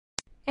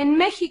En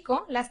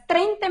México, las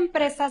 30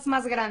 empresas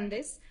más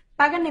grandes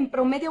pagan en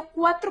promedio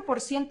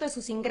 4% de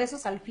sus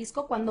ingresos al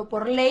fisco cuando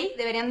por ley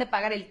deberían de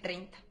pagar el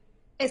 30%.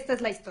 Esta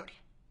es la historia.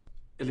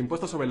 El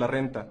impuesto sobre la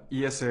renta,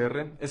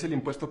 ISR, es el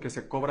impuesto que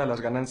se cobra a las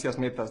ganancias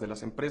netas de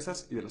las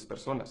empresas y de las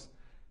personas.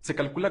 Se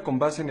calcula con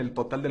base en el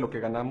total de lo que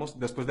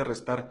ganamos después de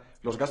restar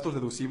los gastos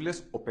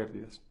deducibles o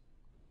pérdidas.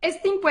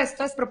 Este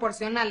impuesto es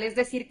proporcional, es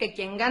decir, que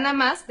quien gana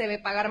más debe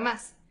pagar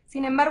más.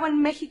 Sin embargo, en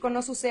México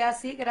no sucede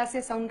así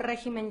gracias a un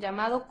régimen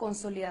llamado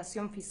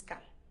consolidación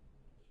fiscal.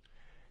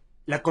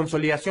 La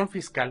consolidación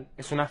fiscal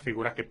es una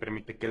figura que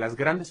permite que las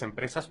grandes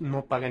empresas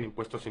no paguen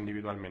impuestos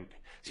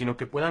individualmente, sino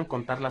que puedan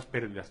contar las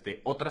pérdidas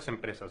de otras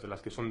empresas de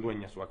las que son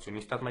dueñas o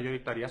accionistas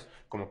mayoritarias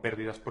como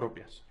pérdidas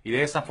propias, y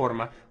de esa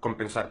forma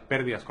compensar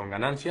pérdidas con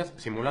ganancias,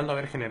 simulando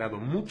haber generado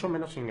mucho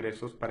menos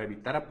ingresos para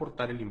evitar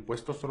aportar el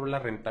impuesto sobre la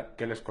renta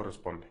que les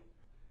corresponde.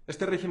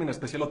 Este régimen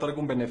especial otorga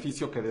un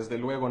beneficio que desde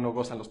luego no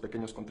gozan los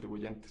pequeños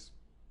contribuyentes.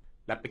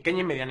 La pequeña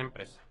y mediana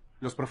empresa,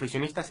 los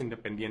profesionistas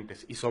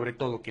independientes y sobre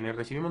todo quienes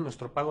recibimos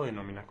nuestro pago de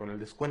nómina con el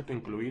descuento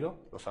incluido,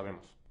 lo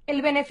sabemos.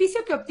 El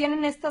beneficio que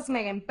obtienen estas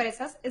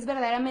megaempresas es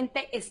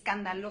verdaderamente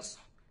escandaloso.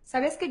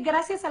 ¿Sabes que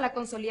gracias a la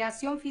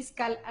consolidación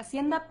fiscal,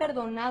 Hacienda ha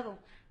perdonado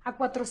a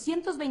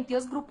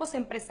 422 grupos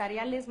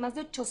empresariales más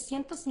de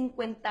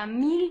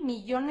 850,000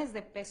 millones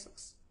de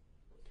pesos?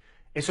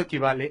 Eso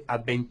equivale a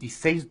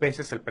 26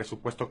 veces el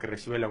presupuesto que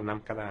recibe la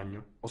UNAM cada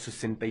año, o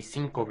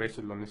 65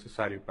 veces lo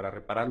necesario para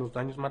reparar los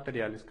daños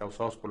materiales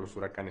causados por los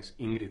huracanes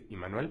Ingrid y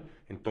Manuel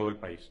en todo el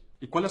país.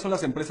 ¿Y cuáles son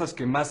las empresas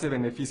que más se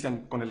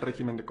benefician con el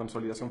régimen de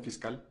consolidación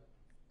fiscal?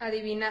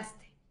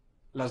 Adivinaste.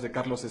 Las de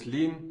Carlos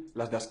Slim,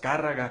 las de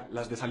Azcárraga,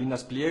 las de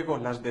Salinas Pliego,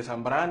 las de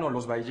Zambrano,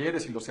 los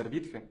Bayeres y los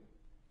Servitje.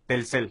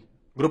 Telcel,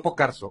 Grupo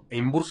Carso e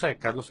Inbursa de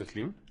Carlos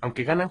Slim,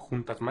 aunque ganan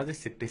juntas más de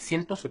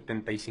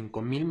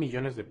 775,000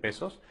 millones de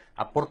pesos,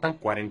 aportan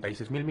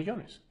 46,000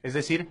 millones, es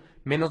decir,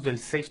 menos del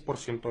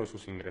 6% de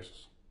sus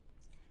ingresos.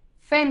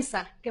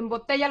 FEMSA, que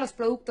embotella los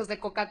productos de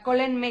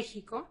Coca-Cola en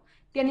México,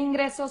 tiene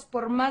ingresos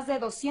por más de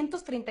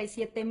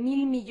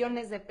 237,000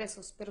 millones de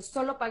pesos, pero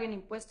solo paga en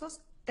impuestos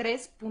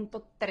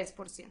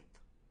 3.3%.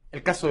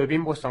 El caso de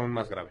Bimbo es aún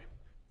más grave,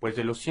 pues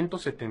de los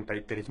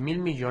 173,000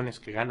 millones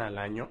que gana al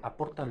año,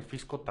 aporta al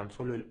fisco tan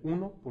solo el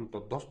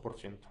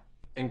 1.2%.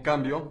 En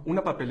cambio,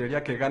 una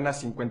papelería que gana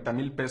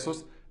 50,000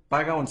 pesos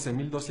paga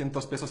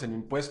 11,200 pesos en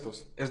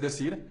impuestos, es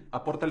decir,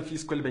 aporta al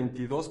fisco el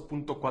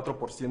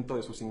 22.4%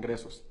 de sus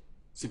ingresos.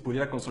 Si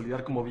pudiera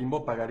consolidar como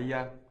Bimbo,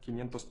 pagaría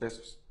 500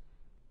 pesos.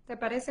 ¿Te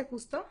parece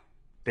justo?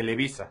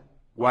 Televisa,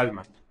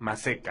 Walmart,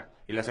 Maseca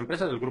y las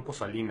empresas del Grupo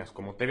Salinas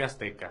como TV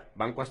Azteca,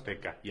 Banco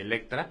Azteca y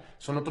Electra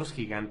son otros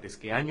gigantes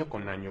que año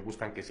con año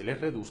buscan que se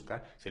les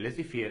reduzca, se les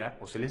difiera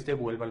o se les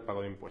devuelva el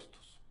pago de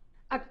impuestos.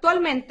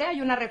 Actualmente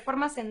hay una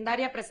reforma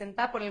hacendaria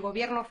presentada por el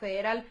gobierno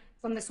federal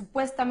donde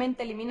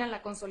supuestamente eliminan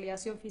la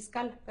consolidación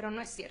fiscal, pero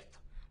no es cierto.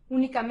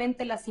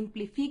 Únicamente la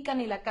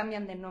simplifican y la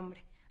cambian de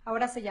nombre.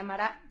 Ahora se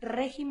llamará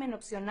régimen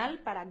opcional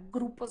para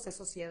grupos de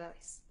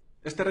sociedades.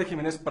 Este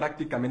régimen es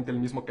prácticamente el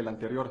mismo que el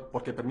anterior,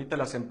 porque permite a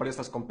las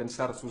empresas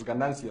compensar sus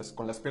ganancias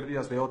con las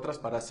pérdidas de otras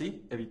para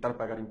así evitar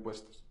pagar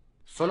impuestos.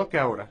 Solo que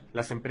ahora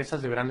las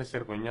empresas deberán de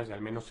ser dueñas de al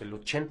menos el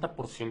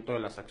 80% de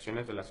las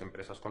acciones de las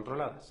empresas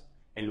controladas,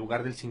 en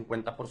lugar del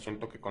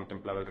 50% que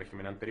contemplaba el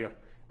régimen anterior.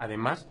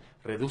 Además,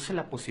 reduce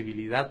la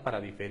posibilidad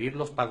para diferir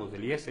los pagos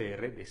del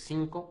ISR de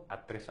 5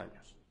 a 3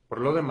 años.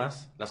 Por lo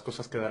demás, las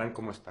cosas quedarán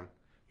como están,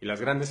 y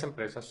las grandes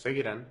empresas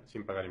seguirán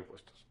sin pagar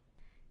impuestos.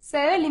 Se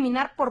debe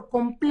eliminar por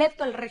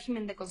completo el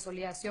régimen de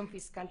consolidación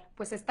fiscal,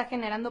 pues está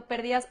generando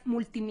pérdidas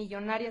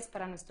multimillonarias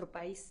para nuestro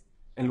país.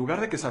 En lugar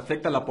de que se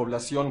afecte a la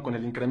población con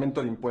el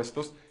incremento de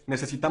impuestos,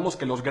 necesitamos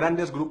que los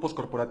grandes grupos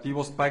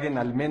corporativos paguen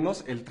al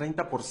menos el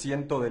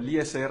 30% del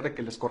ISR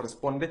que les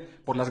corresponde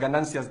por las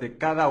ganancias de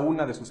cada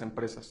una de sus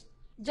empresas.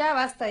 Ya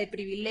basta de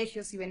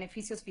privilegios y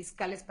beneficios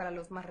fiscales para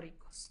los más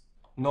ricos.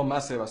 No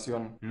más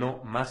evasión.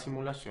 No más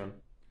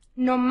simulación.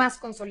 No más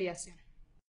consolidación.